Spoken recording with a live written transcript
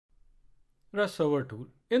REST server tool.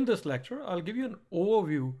 In this lecture, I'll give you an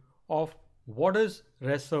overview of what is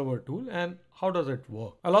REST server tool and how does it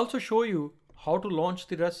work. I'll also show you how to launch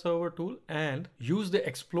the REST server tool and use the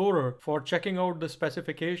Explorer for checking out the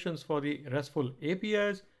specifications for the RESTful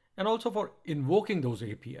APIs and also for invoking those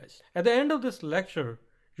APIs. At the end of this lecture,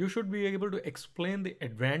 you should be able to explain the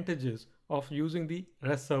advantages of using the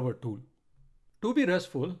REST server tool. To be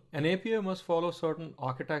RESTful, an API must follow certain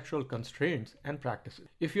architectural constraints and practices.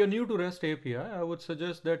 If you're new to REST API, I would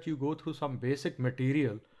suggest that you go through some basic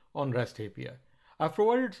material on REST API. I've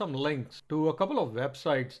provided some links to a couple of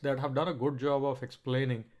websites that have done a good job of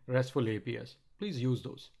explaining RESTful APIs. Please use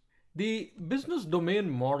those. The business domain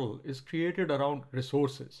model is created around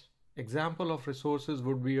resources. Example of resources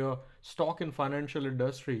would be a stock in financial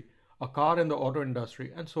industry, a car in the auto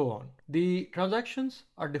industry, and so on. The transactions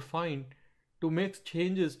are defined to make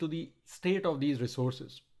changes to the state of these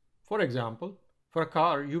resources. For example, for a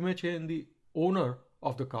car, you may change the owner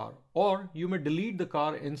of the car, or you may delete the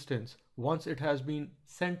car instance once it has been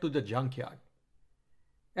sent to the junkyard.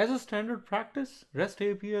 As a standard practice, REST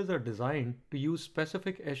APIs are designed to use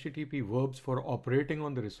specific HTTP verbs for operating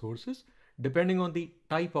on the resources depending on the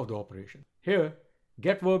type of the operation. Here,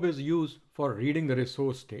 get verb is used for reading the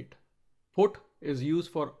resource state. Put is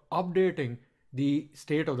used for updating the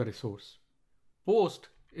state of the resource. Post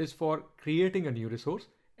is for creating a new resource,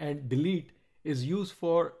 and delete is used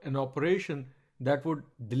for an operation that would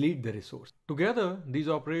delete the resource. Together, these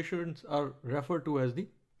operations are referred to as the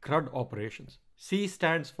CRUD operations. C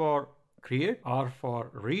stands for create, R for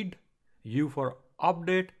read, U for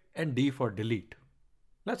update, and D for delete.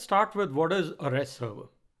 Let's start with what is a REST server.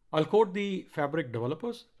 I'll quote the Fabric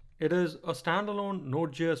developers. It is a standalone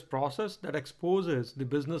Node.js process that exposes the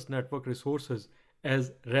business network resources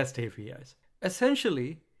as REST APIs.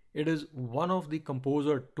 Essentially, it is one of the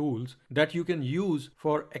composer tools that you can use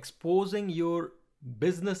for exposing your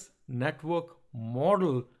business network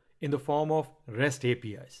model in the form of REST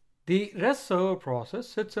APIs. The REST server process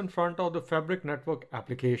sits in front of the Fabric network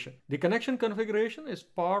application. The connection configuration is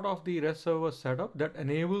part of the REST server setup that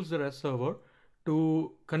enables the REST server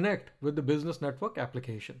to connect with the business network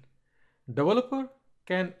application. Developer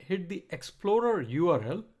can hit the Explorer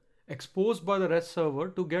URL exposed by the REST server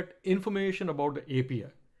to get information about the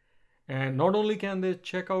API. And not only can they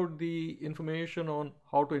check out the information on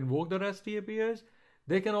how to invoke the REST APIs,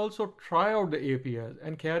 they can also try out the APIs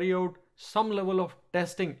and carry out some level of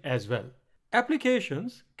testing as well.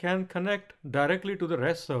 Applications can connect directly to the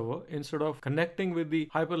REST server instead of connecting with the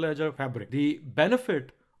Hyperledger Fabric. The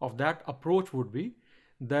benefit of that approach would be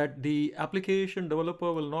that the application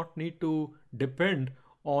developer will not need to depend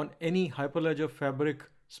on any Hyperledger Fabric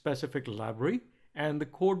specific library, and the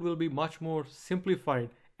code will be much more simplified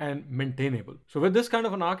and maintainable. So with this kind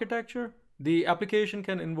of an architecture, the application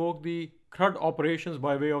can invoke the CRUD operations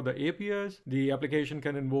by way of the APIs. The application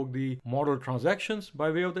can invoke the model transactions by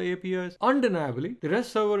way of the APIs. Undeniably, the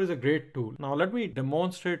REST server is a great tool. Now let me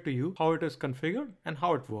demonstrate to you how it is configured and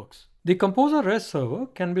how it works. The Composer REST server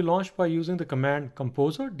can be launched by using the command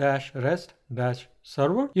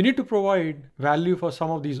composer-rest-server. You need to provide value for some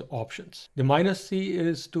of these options. The -c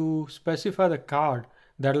is to specify the card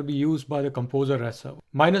that will be used by the Composer REST server.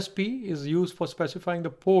 -p is used for specifying the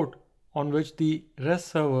port on which the REST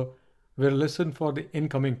server will listen for the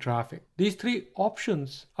incoming traffic. These three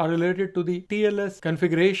options are related to the TLS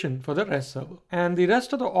configuration for the REST server. And the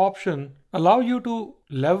rest of the options allow you to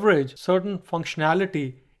leverage certain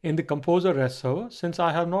functionality in the Composer REST server. Since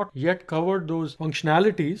I have not yet covered those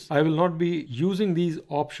functionalities, I will not be using these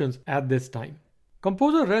options at this time.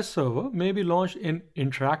 Composer REST server may be launched in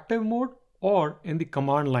interactive mode or in the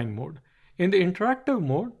command line mode. In the interactive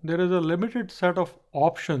mode, there is a limited set of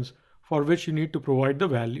options for which you need to provide the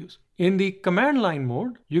values. In the command line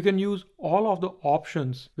mode, you can use all of the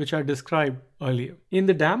options which I described earlier. In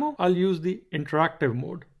the demo, I'll use the interactive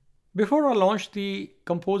mode. Before I launch the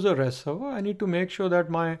Composer REST server, I need to make sure that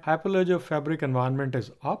my Hyperledger Fabric environment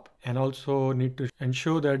is up, and also need to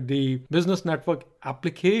ensure that the business network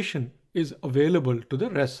application is available to the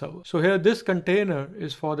REST server. So here, this container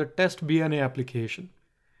is for the test BNA application,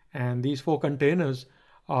 and these 4 containers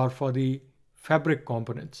are for the Fabric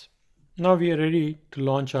components. Now we are ready to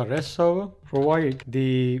launch our REST server. Provide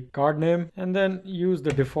the card name and then use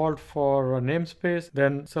the default for a namespace,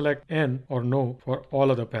 then select N or no for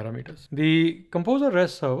all other parameters. The Composer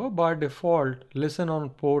REST server by default listen on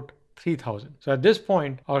port 3000. So at this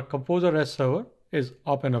point, our Composer REST server is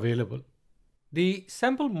up and available. The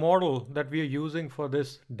sample model that we are using for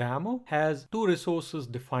this demo has 2 resources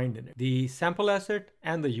defined in it, the sample asset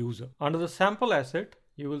and the user. Under the sample asset,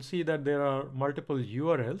 you will see that there are multiple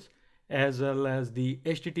URLs, as well as the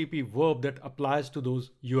HTTP verb that applies to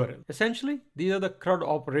those URLs. Essentially, these are the CRUD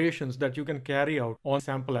operations that you can carry out on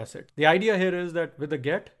sample asset. The idea here is that with the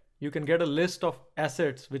get, you can get a list of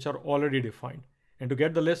assets which are already defined. And to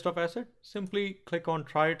get the list of assets, simply click on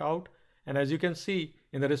try it out. And as you can see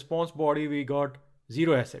in the response body, we got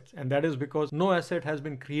 0 assets. And that is because no asset has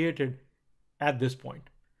been created at this point.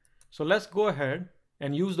 So let's go ahead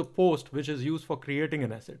and use the post, which is used for creating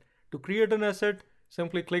an asset. To create an asset,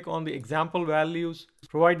 simply click on the example values,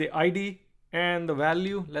 provide the ID and the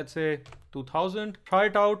value, let's say 2000. Try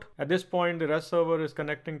it out. At this point, the REST server is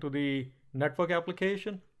connecting to the network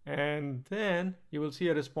application. And then you will see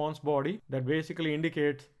a response body that basically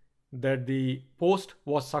indicates that the post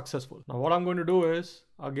was successful. Now what I'm going to do is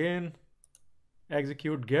again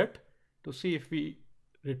execute get to see if we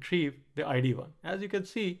retrieve the ID one. As you can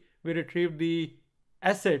see, we retrieved the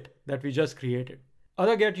asset that we just created.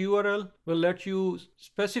 Other get URL will let you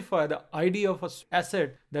specify the ID of an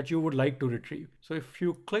asset that you would like to retrieve. So if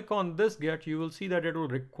you click on this get, you will see that it will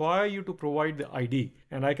require you to provide the ID.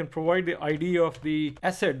 And I can provide the ID of the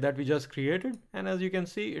asset that we just created. And as you can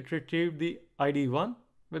see, it retrieved the ID 1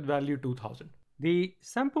 with value 2000. The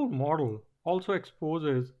sample model also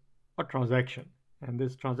exposes a transaction. And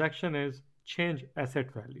this transaction is change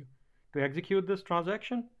asset value. To execute this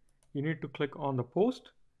transaction, you need to click on the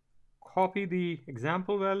post, copy the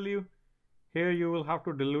example value. Here you will have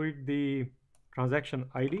to delete the transaction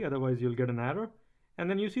ID, otherwise you'll get an error. And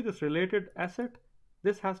then you see this related asset.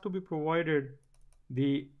 This has to be provided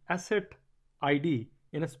the asset ID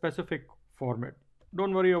in a specific format.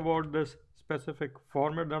 Don't worry about this specific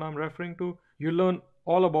format that I'm referring to. You'll learn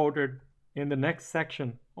all about it in the next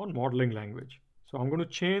section on modeling language. So I'm going to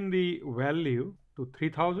change the value to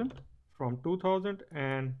 3000 from 2000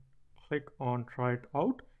 and click on try it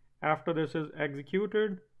out. After this is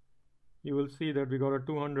executed, you will see that we got a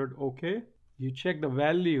 200 OK. You check the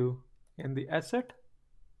value in the asset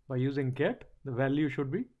by using get, the value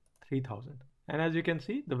should be 3000. And as you can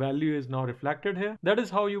see, the value is now reflected here. That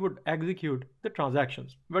is how you would execute the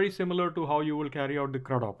transactions. Very similar to how you will carry out the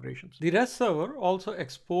CRUD operations. The REST server also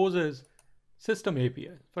exposes system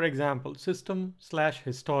API. For example,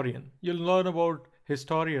 system/historian. You'll learn about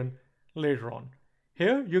historian later on.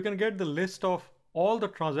 Here you can get the list of all the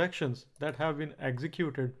transactions that have been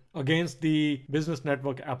executed against the business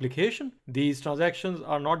network application. These transactions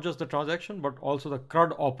are not just the transaction, but also the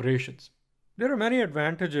CRUD operations. There are many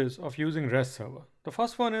advantages of using REST server. The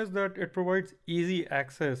first one is that it provides easy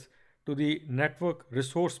access to the network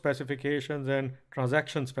resource specifications and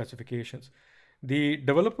transaction specifications. The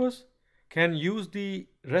developers can use the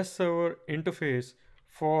REST server interface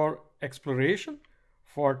for exploration,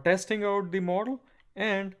 for testing out the model,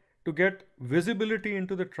 and to get visibility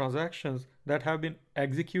into the transactions that have been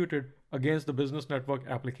executed against the business network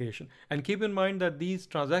application. And keep in mind that these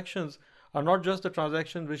transactions are not just the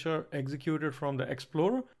transactions which are executed from the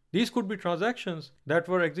Explorer. These could be transactions that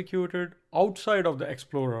were executed outside of the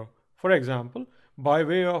Explorer, for example, by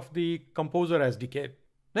way of the Composer SDK.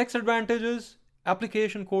 Next advantage is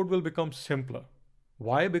application code will become simpler.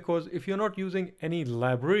 Why? Because if you're not using any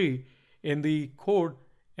library in the code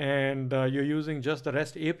and you're using just the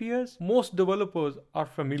REST APIs, most developers are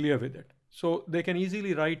familiar with it. So they can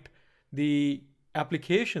easily write the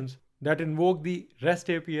applications that invoke the REST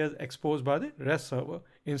APIs exposed by the REST server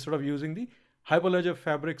instead of using the Hyperledger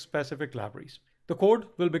Fabric specific libraries. The code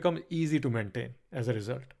will become easy to maintain as a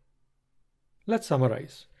result. Let's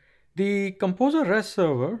summarize. The Composer REST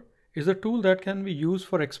server is a tool that can be used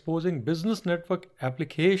for exposing business network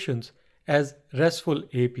applications as RESTful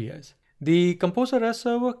APIs. The Composer REST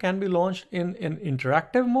server can be launched in an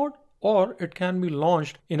interactive mode, or it can be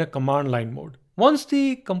launched in a command line mode. Once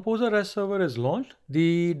the Composer REST server is launched,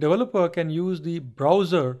 the developer can use the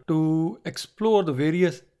browser to explore the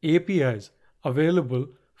various APIs available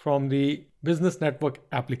from the business network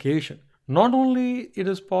application. Not only it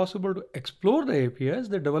is possible to explore the APIs,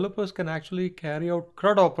 the developers can actually carry out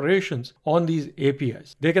CRUD operations on these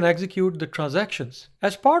APIs. They can execute the transactions.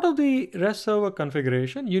 As part of the REST server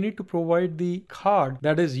configuration, you need to provide the card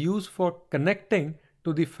that is used for connecting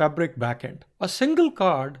to the Fabric backend. A single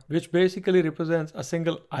card, which basically represents a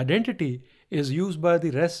single identity, is used by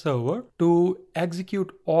the REST server to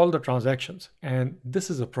execute all the transactions. And this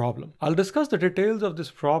is a problem. I'll discuss the details of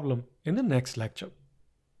this problem in the next lecture.